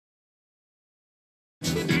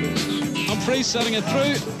Humphreys setting it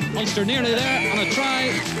through. Ulster nearly there on a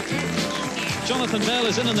try. Jonathan Bell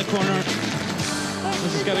is in the corner.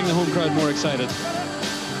 This is getting the home crowd more excited.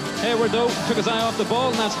 Hayward, though, took his eye off the ball,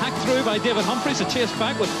 and that's hacked through by David Humphreys. A chase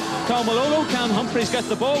back with Malolo. Can Humphreys get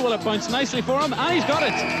the ball? Will it bounce nicely for him? And he's got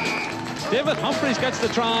it. David Humphreys gets the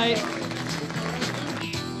try.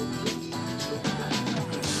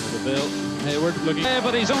 The Bill. Hayward looking.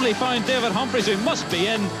 But he's only found David Humphreys, who must be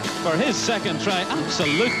in for his second try.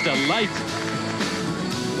 Absolute delight.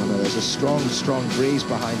 Well, there's a strong breeze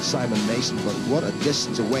behind Simon Mason, but what a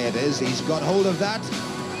distance away it is. He's got hold of that.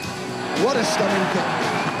 What a stunning kick.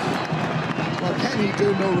 Well, can he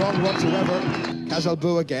do no wrong whatsoever?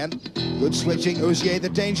 Ebbw again. Good switching. Ouzier, the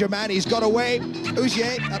danger man. He's got away.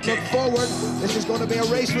 Ouzier, that look forward. This is going to be a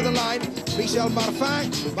race for the line. Michel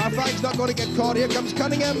Marfin. Marfin's not going to get caught. Here comes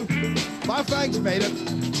Cunningham. Marfin's made it.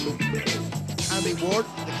 Andy Ward,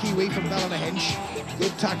 the Kiwi from Ballynahinch.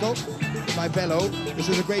 Good tackle by Bello. This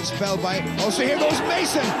is a great spell by... Also, here goes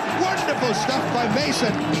Mason. Wonderful stuff by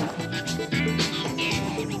Mason.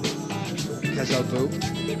 Ebbw.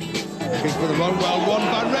 Looking for the run, well won.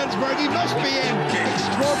 Van Rensburg, he must be in.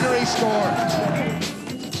 Extraordinary score.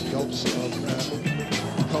 Gulps of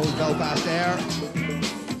cold Belfast air.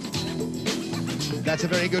 That's a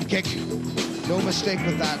very good kick. No mistake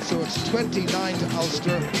with that. So it's 29 to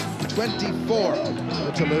Ulster, 24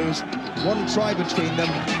 to Toulouse. One try between them.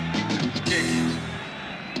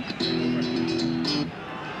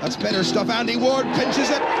 That's better stuff. Andy Ward pinches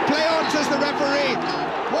it. Play on, says the referee.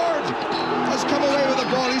 Ward has come away with the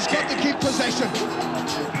ball. He's got to keep possession.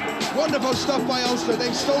 Wonderful stuff by Ulster.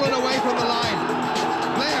 They've stolen away from the line.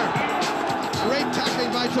 Blair, great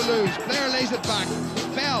tackling by Toulouse. Blair lays it back.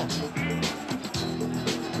 Bell,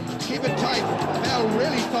 keep it tight. Bell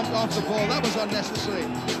really thumped off the ball. That was unnecessary.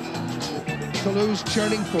 Toulouse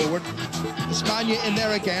churning forward. Espana in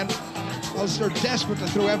there again. Ulster desperate to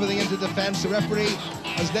throw everything into defence. The referee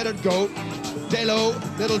has let it go. Delo,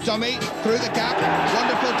 little dummy, through the gap.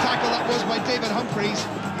 Wonderful tackle that was by David Humphreys.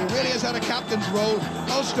 He really has had a captain's role.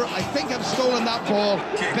 Ulster, I think, have stolen that ball.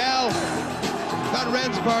 Bell, Van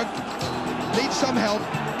Rensburg needs some help.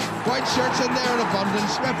 White shirts in there in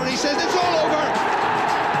abundance. Referee says it's all over.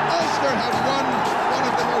 Ulster have won one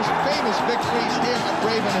of the most famous victories here at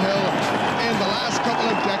Ravenhill in the last couple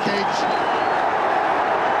of decades.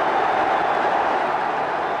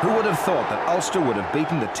 Who would have thought that Ulster would have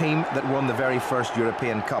beaten the team that won the very first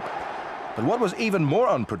European Cup? But what was even more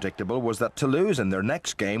unpredictable was that Toulouse in their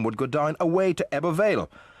next game would go down away to Vale,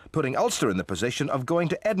 putting Ulster in the position of going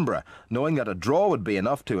to Edinburgh, knowing that a draw would be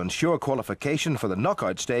enough to ensure qualification for the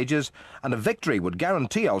knockout stages, and a victory would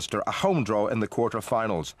guarantee Ulster a home draw in the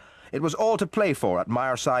quarter-finals. It was all to play for at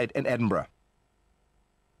Mireside in Edinburgh.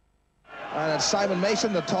 And it's Simon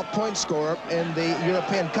Mason, the top point scorer in the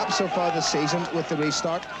European Cup so far this season with the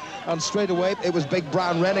restart. And straight away, it was big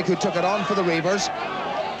Brian Rennick who took it on for the Reivers.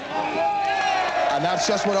 And that's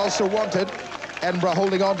just what Ulster wanted. Edinburgh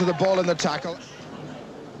holding on to the ball in the tackle.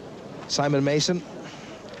 Simon Mason,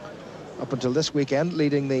 up until this weekend,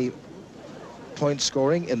 leading the point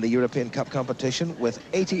scoring in the European Cup competition with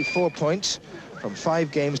 84 points from 5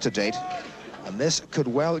 games to date. And this could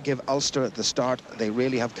well give Ulster the start they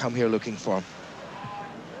really have come here looking for.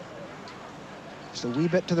 Just a wee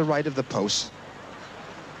bit to the right of the post.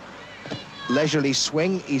 Leisurely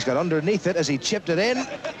swing. He's got underneath it as he chipped it in.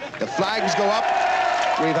 The flags go up.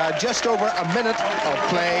 We've had just over a minute of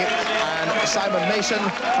play, and Simon Mason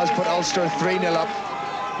has put Ulster 3-0 up.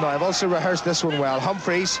 Now, I've also rehearsed this one well.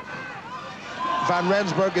 Humphreys. Van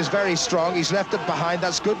Rensburg is very strong. He's left it behind.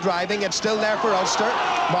 That's good driving. It's still there for Ulster.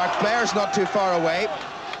 Mark Blair's not too far away.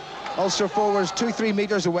 Ulster forwards 2-3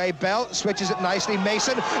 metres away. Bell switches it nicely.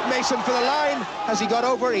 Mason for the line. Has he got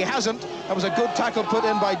over? He hasn't. That was a good tackle put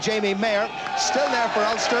in by Jamie Mayer. Still there for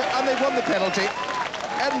Ulster, and they've won the penalty.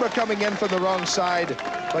 Edinburgh coming in from the wrong side.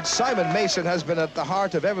 But Simon Mason has been at the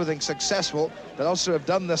heart of everything successful that Ulster have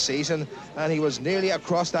done this season, and he was nearly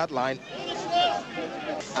across that line.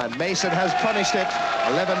 And Mason has punished it.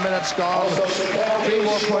 11 minutes gone. 3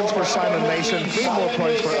 more points for Simon Mason. 3 more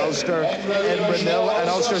points for Ulster. Edinburgh 0 and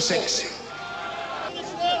Ulster 6.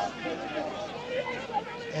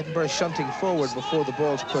 Edinburgh shunting forward before the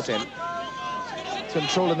ball's put in.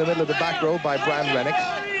 Control in the middle of the back row by Brian Rennick.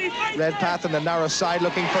 Redpath on the narrow side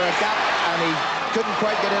looking for a gap, and he couldn't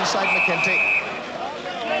quite get inside McKinty.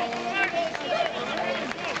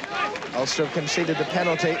 Ulster have conceded the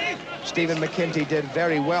penalty. Stephen McKinty did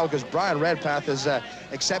very well because Brian Redpath is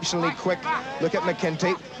exceptionally quick. Look at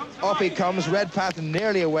McKinty. Off he comes. Redpath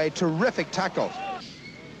nearly away. Terrific tackle.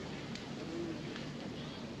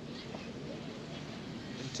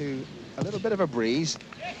 Into a little bit of a breeze.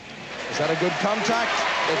 Is that a good contact?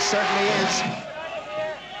 It certainly is.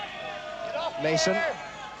 Mason,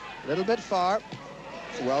 a little bit far.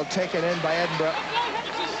 Well taken in by Edinburgh.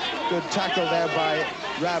 Good tackle there by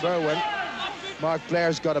Rab Irwin. Mark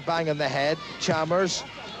Blair's got a bang in the head. Chalmers.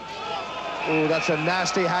 Oh, that's a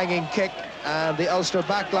nasty hanging kick. And the Ulster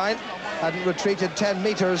backline hadn't retreated 10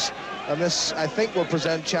 metres. And this, I think, will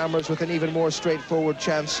present Chalmers with an even more straightforward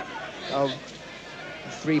chance of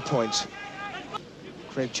 3 points.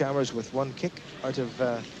 Craig Chalmers with 1 kick out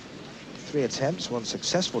of 3 attempts, 1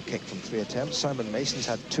 successful kick from 3 attempts. Simon Mason's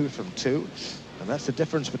had 2 from 2, and that's the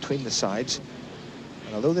difference between the sides.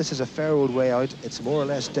 And although this is a fair old way out, it's more or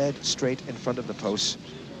less dead straight in front of the posts.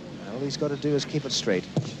 And all he's got to do is keep it straight.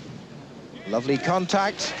 Lovely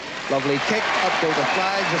contact, lovely kick, up go the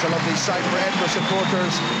flags. There's a lovely sight for Edinburgh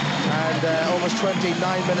supporters, and almost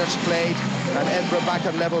 29 minutes played, and Edinburgh back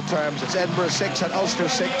on level terms. It's Edinburgh 6 and Ulster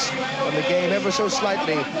 6, and the game ever so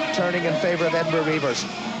slightly turning in favour of Edinburgh Reivers.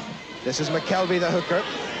 This is McKelvey, the hooker,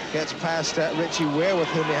 gets past Richie Ware, with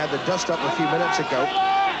whom he had the dust-up a few minutes ago.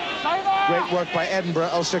 Great work by Edinburgh.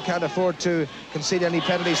 Ulster can't afford to concede any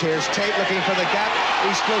penalties here. It's Tate looking for the gap.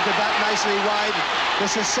 He's floated that nicely wide.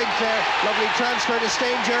 This is Sinclair. Lovely transfer to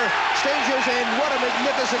Stanger. Stanger's in. What a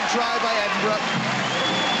magnificent try by Edinburgh.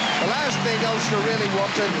 The last thing Ulster really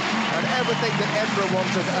wanted, and everything that Edinburgh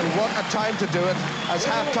wanted, and what a time to do it as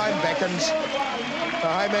half-time beckons.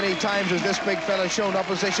 Now, how many times has this big fella shown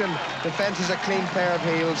opposition defence is a clean pair of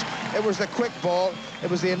heels? It was the quick ball. It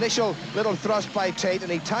was the initial little thrust by Tate,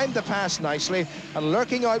 and he timed the pass nicely. And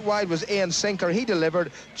lurking out wide was Ian Sinclair. He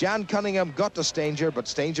delivered. Jan Cunningham got to Stanger, but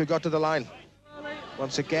Stanger got to the line.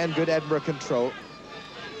 Once again, good Edinburgh control.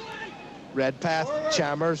 Redpath,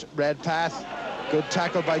 Chalmers, Redpath. Good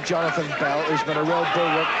tackle by Jonathan Bell, who's been a real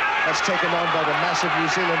bulwark. That's taken on by the massive New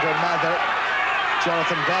Zealander Mather.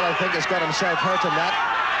 Jonathan Bell, I think, has got himself hurt in that.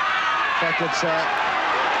 In fact, it's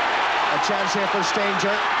a chance here for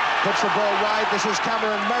Stanger. Puts the ball wide. This is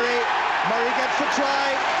Cameron Murray. Murray gets the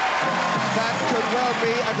try. That could well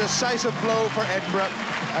be a decisive blow for Edinburgh.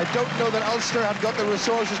 I don't know that Ulster have got the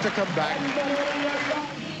resources to come back.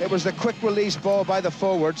 It was the quick release ball by the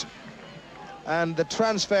forwards, and the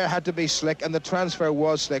transfer had to be slick, and the transfer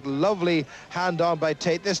was slick. Lovely hand on by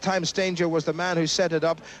Tate. This time Stanger was the man who set it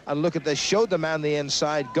up, and look at this, showed the man the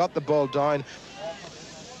inside, got the ball down.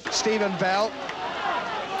 Stephen Bell,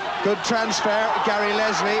 good transfer. Gary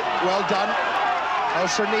Leslie, well done.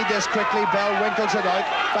 Ulster need this quickly. Bell winkles it out.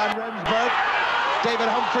 Van Rensburg, David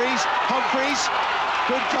Humphreys,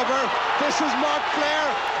 good cover. This is Mark Blair.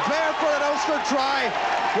 Blair for an Ulster try.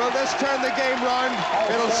 Will this turn the game round?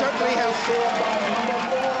 It'll certainly help.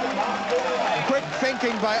 Quick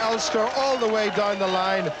thinking by Ulster all the way down the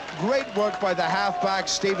line. Great work by the halfback,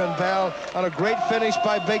 Stephen Bell, and a great finish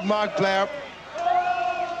by big Mark Blair.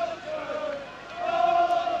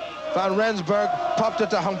 Van Rensburg popped it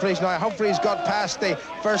to Humphreys. Now Humphreys got past the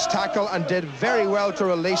first tackle and did very well to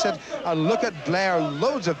release it. And look at Blair,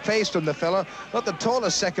 loads of pace from the fella. Not the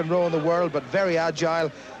tallest second row in the world, but very agile,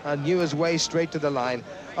 and knew his way straight to the line.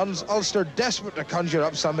 Ulster desperate to conjure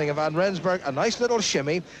up something. Van Rensburg, a nice little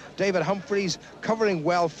shimmy. David Humphreys covering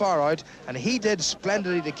well far out, and he did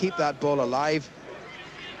splendidly to keep that ball alive.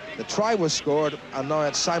 The try was scored, and now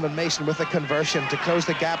it's Simon Mason with the conversion to close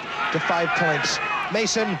the gap to 5 points.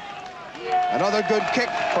 Mason, another good kick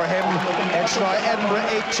for him. It's now Edinburgh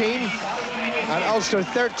 18 and Ulster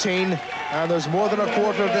 13, and there's more than a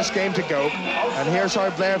quarter of this game to go. And here's how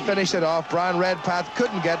Blair finished it off. Brian Redpath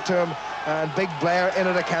couldn't get to him, and big Blair in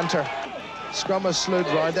at a canter. Scrum is slewed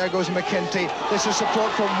round. There goes McKinty. This is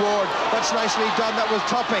support from Ward. That's nicely done. That was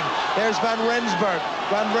topping. There's Van Rensburg.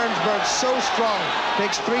 Van Rensburg so strong.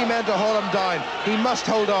 Takes 3 men to hold him down. He must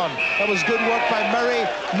hold on. That was good work by Murray,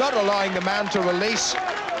 not allowing the man to release.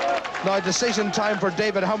 Now decision time for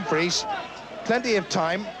David Humphreys. Plenty of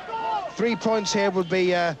time. 3 points here would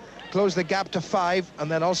be close the gap to 5,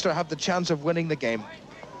 and then Ulster have the chance of winning the game.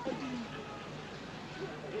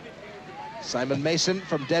 Simon Mason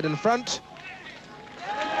from dead in front.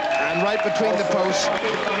 And right between the posts.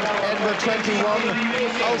 Edinburgh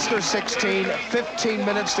 21, Ulster 16, 15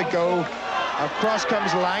 minutes to go. Across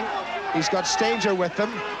comes Lang. He's got Stanger with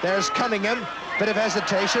them. There's Cunningham. Bit of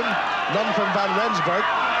hesitation. None from Van Rensburg.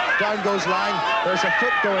 Down goes Lang. There's a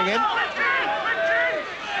foot going in.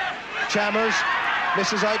 Chalmers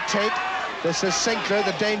misses out Tate. This is Sinclair,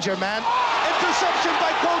 the danger man. Interception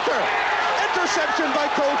by Coulter. Interception by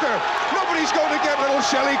Coulter. Nobody's going to get little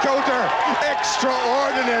Shelley Coulter.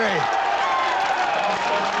 Extraordinary.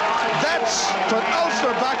 That's put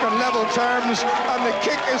Ulster back on level terms, and the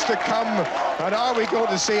kick is to come. And are we going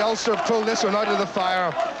to see Ulster pull this one out of the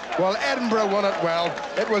fire? Well, Edinburgh won it well.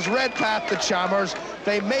 It was Redpath to Chalmers.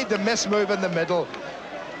 They made the miss move in the middle.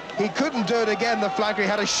 He couldn't do it again, the flanker. He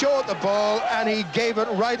had a show at the ball, and he gave it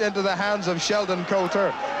right into the hands of Sheldon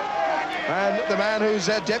Coulter. And the man who's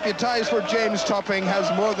deputised for James Topping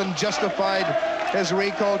has more than justified his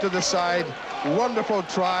recall to the side. Wonderful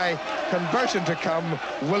try, conversion to come.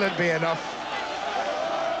 Will it be enough?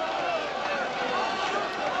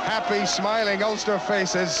 Happy, smiling Ulster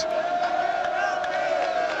faces.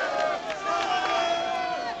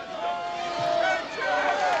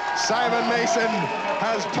 Simon Mason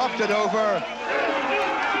has popped it over.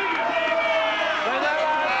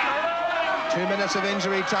 2 minutes of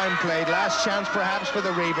injury time played. Last chance perhaps for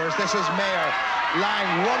the Reivers. This is Mayer.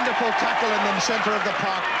 Lang, wonderful tackle in the centre of the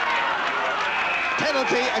park.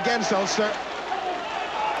 Penalty against Ulster.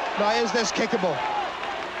 Now, is this kickable?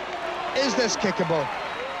 Is this kickable?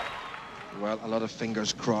 Well, a lot of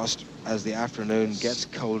fingers crossed as the afternoon gets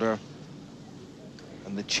colder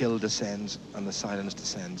and the chill descends and the silence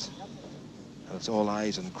descends. And it's all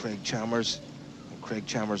eyes on Craig Chalmers. And Craig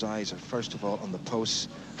Chalmers' eyes are first of all on the posts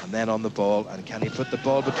and then on the ball. And can he put the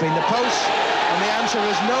ball between the posts? And the answer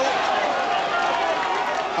is no.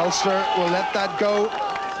 Ulster will let that go.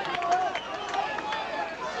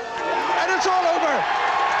 And it's all over.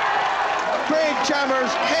 Craig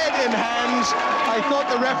Chalmers, head in hands. I thought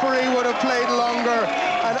the referee would have played longer.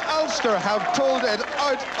 And Ulster have pulled it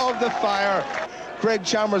out of the fire. Craig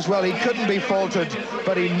Chalmers, well, he couldn't be faulted,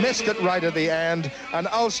 but he missed it right at the end. And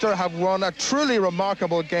Ulster have won a truly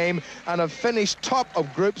remarkable game and have finished top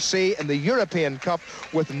of Group C in the European Cup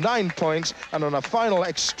with 9 points and on a final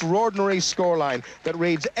extraordinary scoreline that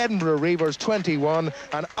reads Edinburgh Reivers 21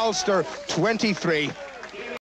 and Ulster 23.